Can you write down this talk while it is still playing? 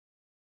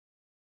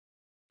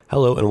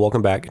Hello and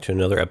welcome back to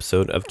another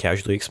episode of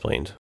Casually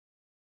Explained.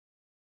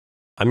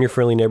 I'm your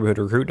friendly neighborhood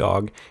recruit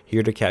dog,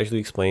 here to casually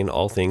explain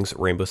all things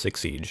Rainbow Six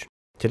Siege.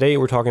 Today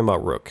we're talking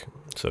about Rook,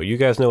 so you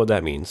guys know what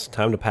that means.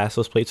 Time to pass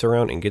those plates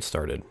around and get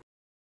started.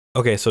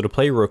 Okay, so to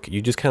play Rook,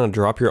 you just kind of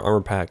drop your armor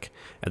pack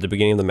at the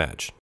beginning of the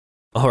match.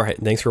 Alright,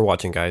 thanks for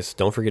watching guys,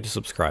 don't forget to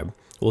subscribe.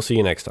 We'll see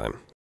you next time.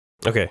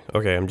 Okay,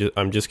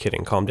 I'm just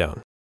kidding, calm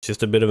down. It's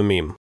just a bit of a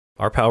meme.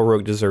 Our pal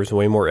Rook deserves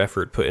way more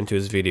effort put into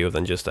his video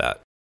than just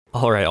that.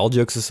 Alright, all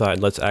jokes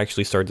aside, let's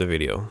actually start the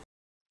video.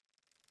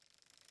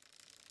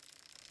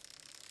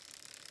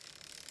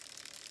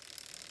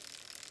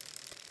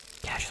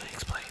 Casually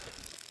explained.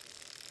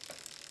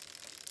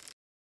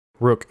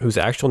 Rook, whose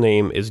actual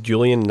name is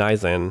Julian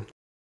Nissan,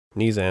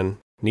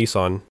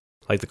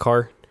 like the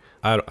car?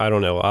 I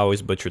don't know, I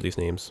always butcher these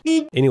names.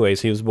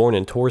 Anyways, he was born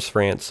in Tours,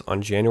 France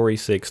on January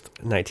 6th,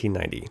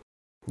 1990.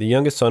 The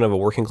youngest son of a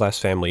working class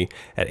family,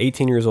 at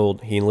 18 years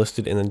old, he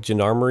enlisted in the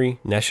Gendarmerie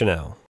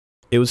Nationale.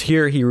 It was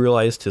here he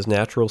realized his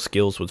natural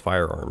skills with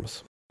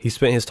firearms. He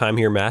spent his time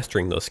here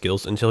mastering those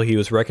skills until he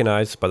was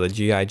recognized by the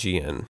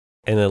GIGN,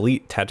 an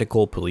elite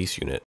tactical police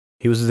unit.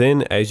 He was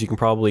then, as you can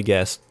probably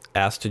guess,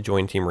 asked to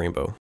join Team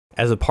Rainbow.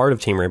 As a part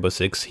of Team Rainbow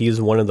Six, he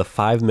is one of the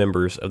 5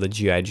 members of the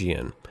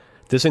GIGN.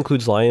 This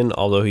includes Lion,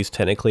 although he's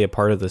technically a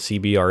part of the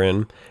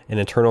CBRN, an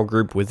internal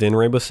group within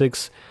Rainbow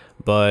Six,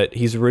 but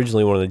he's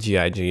originally one of the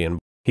GIGN.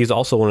 He's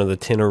also one of the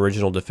 10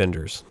 original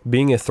defenders.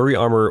 Being a 3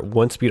 armor,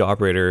 1 speed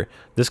operator,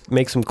 this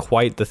makes him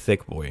quite the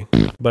thick boy.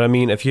 But I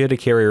mean, if you had to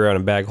carry around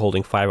a bag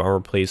holding 5 armor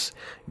plates,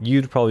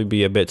 you'd probably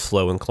be a bit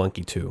slow and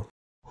clunky too.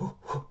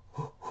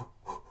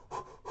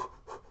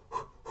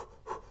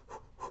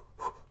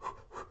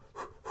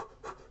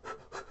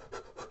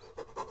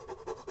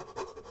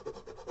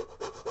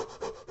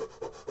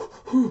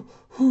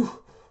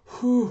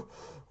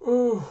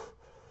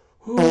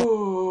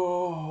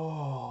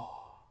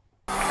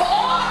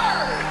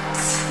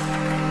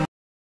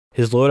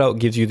 His loadout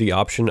gives you the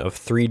option of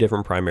 3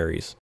 different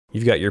primaries.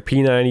 You've got your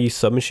P90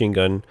 submachine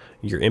gun,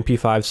 your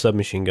MP5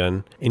 submachine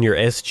gun, and your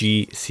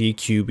SG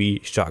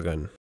CQB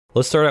shotgun.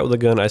 Let's start out with a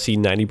gun I see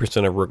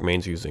 90% of Rook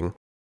mains using,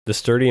 the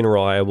sturdy and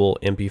reliable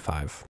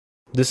MP5.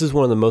 This is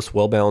one of the most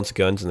well-balanced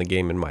guns in the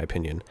game in my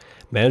opinion.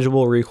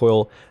 Manageable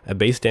recoil, a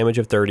base damage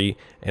of 30,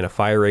 and a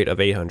fire rate of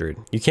 800.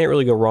 You can't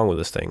really go wrong with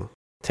this thing.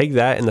 Take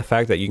that and the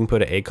fact that you can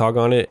put an ACOG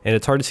on it, and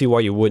it's hard to see why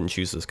you wouldn't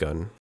choose this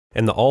gun.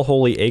 And the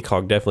all-holy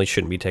ACOG definitely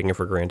shouldn't be taken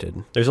for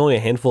granted. There's only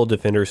a handful of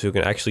defenders who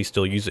can actually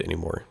still use it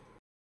anymore.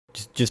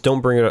 Just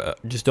don't bring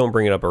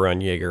it up around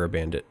Jaeger or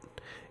Bandit.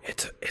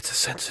 It's a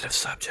sensitive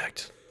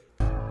subject.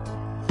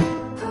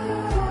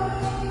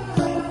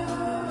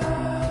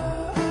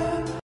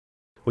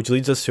 Which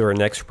leads us to our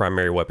next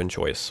primary weapon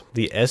choice,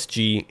 the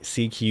SG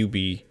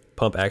CQB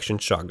pump action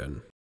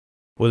shotgun.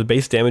 With a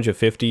base damage of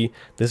 50,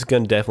 this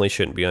gun definitely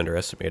shouldn't be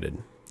underestimated.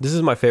 This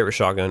is my favorite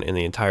shotgun in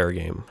the entire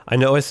game. I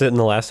know I said in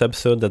the last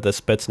episode that the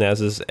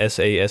Spetsnaz's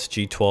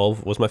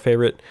SASG-12 was my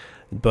favorite,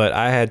 but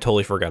I had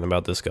totally forgotten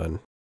about this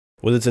gun.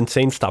 With its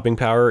insane stopping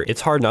power,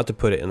 it's hard not to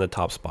put it in the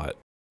top spot,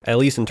 at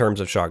least in terms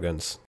of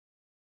shotguns.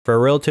 For a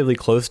relatively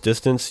close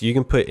distance, you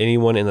can put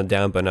anyone in the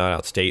down but not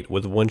out state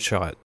with one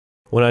shot.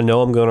 When I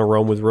know I'm going to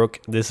roam with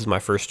Rook, this is my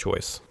first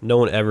choice. No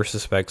one ever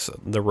suspects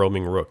the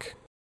roaming Rook.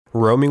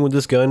 Roaming with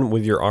this gun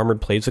with your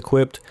armored plates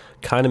equipped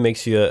kind of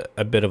makes you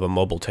a bit of a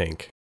mobile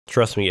tank.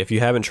 Trust me, if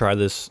you haven't tried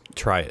this,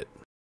 try it.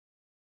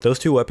 Those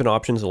 2 weapon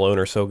options alone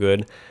are so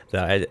good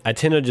that I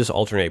tend to just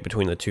alternate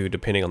between the 2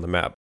 depending on the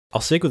map. I'll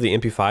stick with the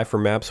MP5 for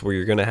maps where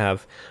you're going to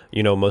have,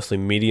 mostly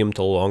medium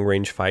to long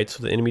range fights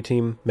with the enemy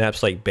team,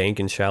 maps like Bank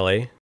and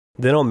Chalet.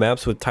 Then on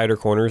maps with tighter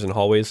corners and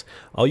hallways,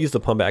 I'll use the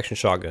pump action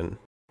shotgun,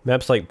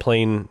 maps like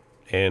Plane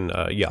and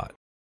Yacht.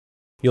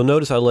 You'll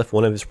notice I left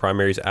one of his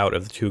primaries out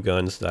of the 2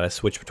 guns that I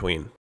switched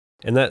between.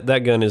 And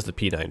that gun is the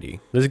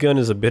P90. This gun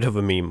is a bit of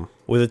a meme.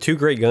 With the 2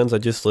 great guns I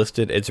just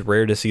listed, it's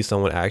rare to see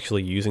someone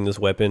actually using this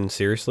weapon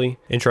seriously.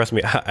 And trust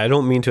me, I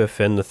don't mean to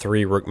offend the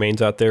 3 Rook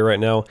mains out there right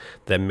now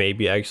that may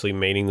be actually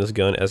maining this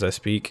gun as I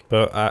speak.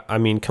 But I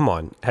mean, come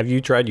on, have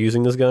you tried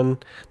using this gun?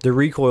 The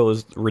recoil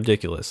is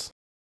ridiculous.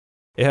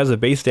 It has a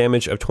base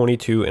damage of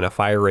 22 and a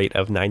fire rate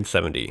of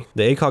 970.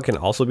 The ACOG can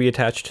also be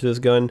attached to this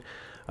gun.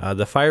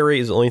 The fire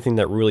rate is the only thing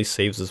that really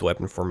saves this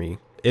weapon for me.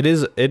 It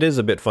is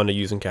a bit fun to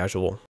use in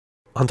casual.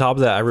 On top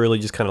of that, I really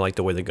just kind of like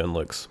the way the gun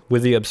looks.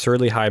 With the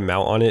absurdly high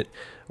mount on it,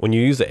 when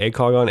you use the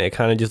ACOG on it, it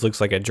kind of just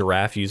looks like a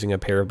giraffe using a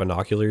pair of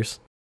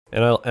binoculars.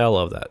 And I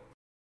love that.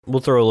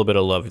 We'll throw a little bit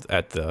of love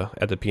at the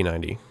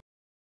P90.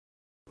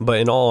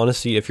 But in all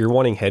honesty, if you're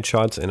wanting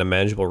headshots and a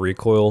manageable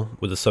recoil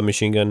with a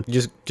submachine gun,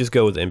 just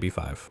go with the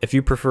MP5. If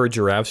you prefer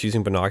giraffes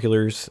using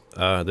binoculars,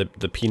 the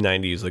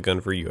P90 is the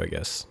gun for you, I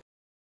guess.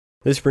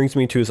 This brings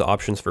me to his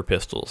options for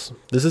pistols.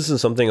 This isn't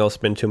something I'll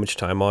spend too much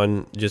time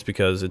on just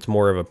because it's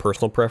more of a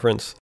personal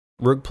preference.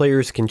 Rook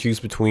players can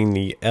choose between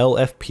the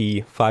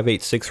LFP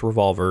 5.86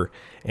 revolver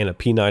and a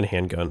P9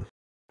 handgun.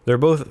 They're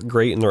both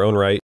great in their own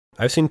right.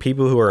 I've seen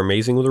people who are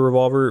amazing with a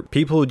revolver,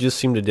 people who just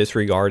seem to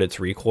disregard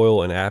its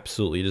recoil and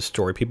absolutely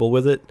destroy people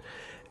with it.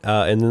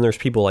 And then there's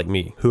people like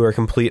me, who are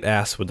complete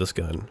ass with this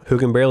gun, who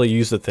can barely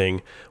use the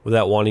thing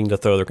without wanting to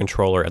throw their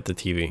controller at the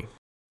TV.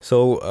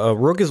 So,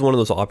 Rook is one of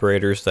those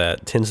operators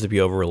that tends to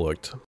be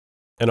overlooked.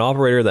 An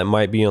operator that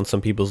might be on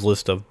some people's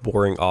list of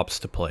boring ops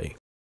to play.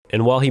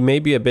 And while he may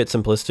be a bit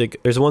simplistic,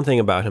 there's one thing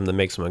about him that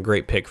makes him a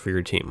great pick for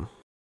your team.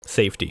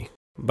 Safety.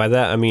 By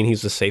that I mean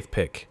he's a safe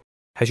pick.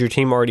 Has your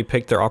team already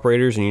picked their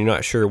operators and you're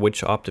not sure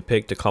which op to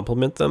pick to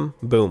complement them?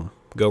 Boom,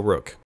 go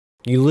Rook.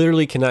 You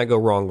literally cannot go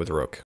wrong with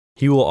Rook.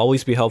 He will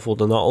always be helpful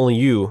to not only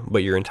you,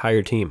 but your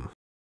entire team.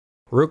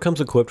 Rook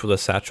comes equipped with a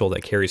satchel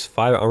that carries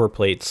 5 armor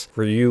plates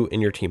for you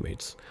and your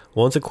teammates.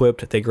 Once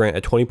equipped, they grant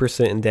a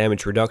 20% in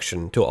damage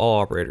reduction to all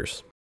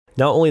operators.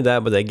 Not only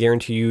that, but they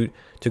guarantee you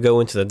to go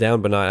into the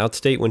down but not out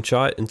state when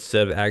shot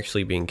instead of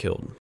actually being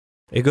killed.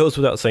 It goes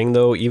without saying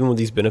though, even with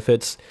these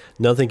benefits,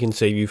 nothing can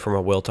save you from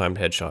a well-timed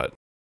headshot.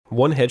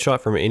 One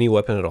headshot from any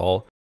weapon at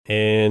all,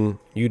 and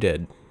you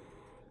dead.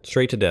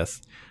 Straight to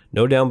death.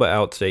 No down but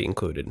out state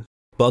included.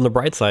 But on the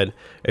bright side,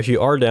 if you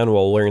are down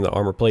while wearing the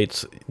armor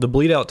plates, the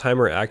bleed out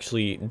timer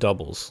actually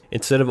doubles.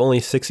 Instead of only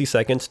 60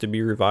 seconds to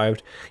be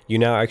revived, you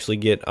now actually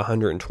get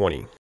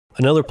 120.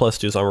 Another plus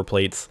to his armor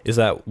plates is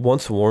that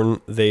once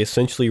worn, they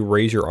essentially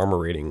raise your armor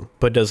rating,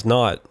 but does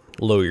not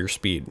lower your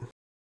speed.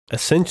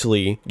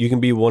 Essentially, you can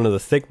be one of the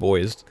thick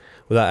boys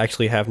without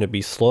actually having to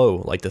be slow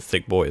like the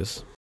thick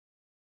boys.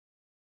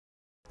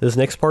 This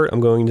next part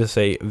I'm going to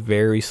say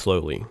very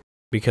slowly,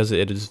 because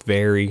it is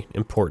very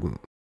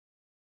important.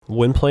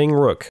 When playing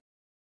Rook,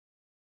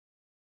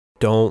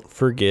 don't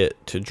forget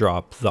to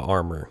drop the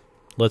armor.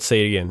 Let's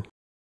say it again.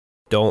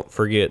 Don't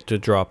forget to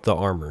drop the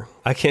armor.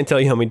 I can't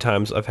tell you how many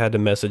times I've had to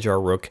message our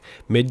Rook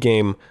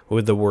mid-game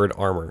with the word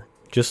armor,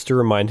 just to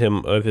remind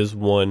him of his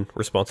one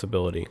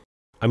responsibility.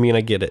 I mean,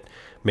 I get it.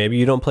 Maybe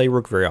you don't play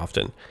Rook very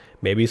often.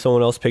 Maybe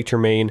someone else picked your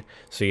main,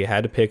 so you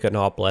had to pick an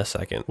op last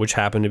second, which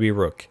happened to be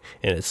Rook,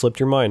 and it slipped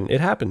your mind.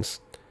 It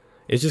happens.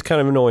 It's just kind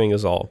of annoying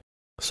is all.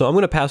 So I'm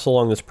going to pass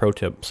along this pro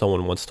tip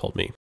someone once told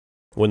me.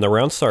 When the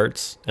round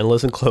starts, and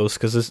listen close,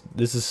 because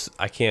this is,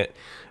 I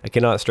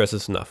cannot stress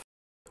this enough.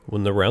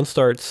 When the round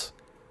starts,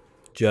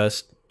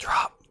 just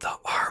drop the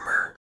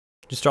armor.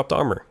 Just drop the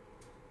armor.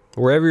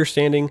 Wherever you're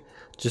standing,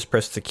 just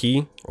press the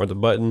key or the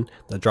button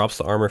that drops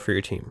the armor for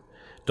your team.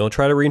 Don't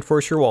try to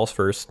reinforce your walls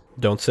first.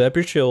 Don't set up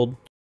your shield.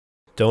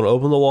 Don't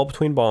open the wall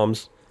between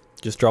bombs.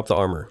 Just drop the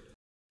armor.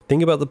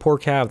 Think about the poor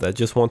Cav that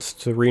just wants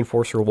to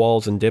reinforce her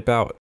walls and dip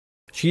out.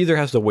 She either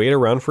has to wait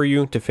around for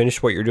you to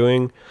finish what you're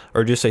doing,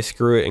 or just say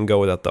screw it and go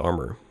without the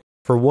armor.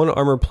 For one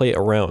armor plate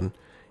a round,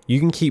 you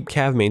can keep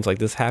Cav mains like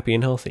this happy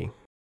and healthy.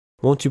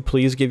 Won't you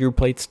please give your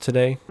plates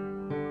today?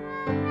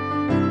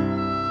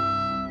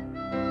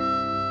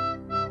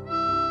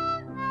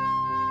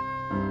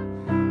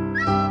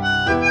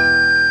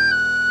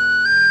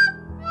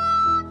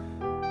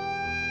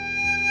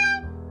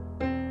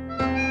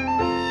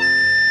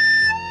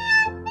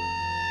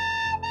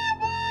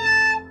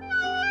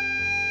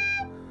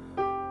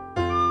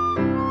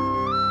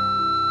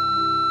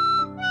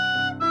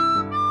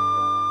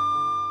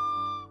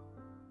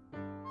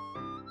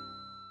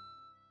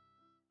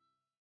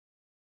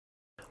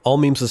 All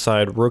memes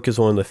aside, Rook is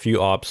one of the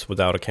few ops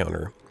without a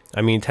counter.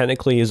 I mean,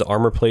 technically his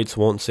armor plates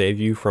won't save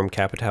you from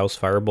Capitow's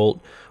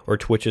Firebolt or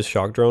Twitch's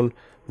Shock Drone,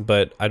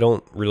 but I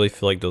don't really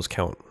feel like those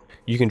count.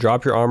 You can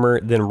drop your armor,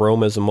 then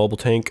roam as a mobile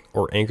tank,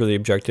 or anchor the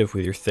objective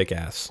with your thick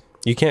ass.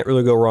 You can't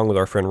really go wrong with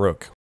our friend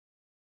Rook.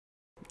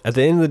 At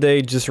the end of the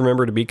day, just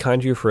remember to be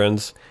kind to your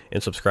friends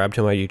and subscribe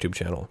to my YouTube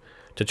channel.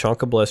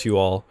 Tachanka bless you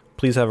all.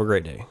 Please have a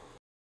great day.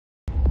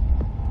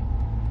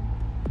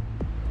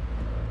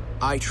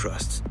 I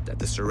trust that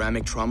the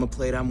ceramic trauma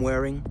plate I'm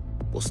wearing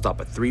will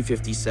stop a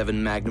 .357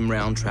 Magnum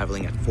round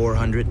traveling at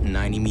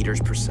 490 meters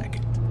per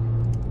second.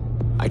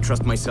 I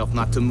trust myself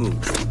not to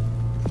move,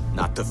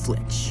 not to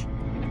flinch.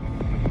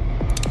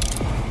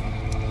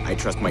 I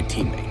trust my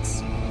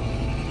teammates.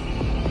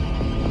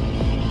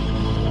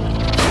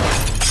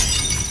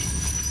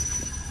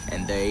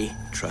 And they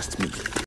trust me.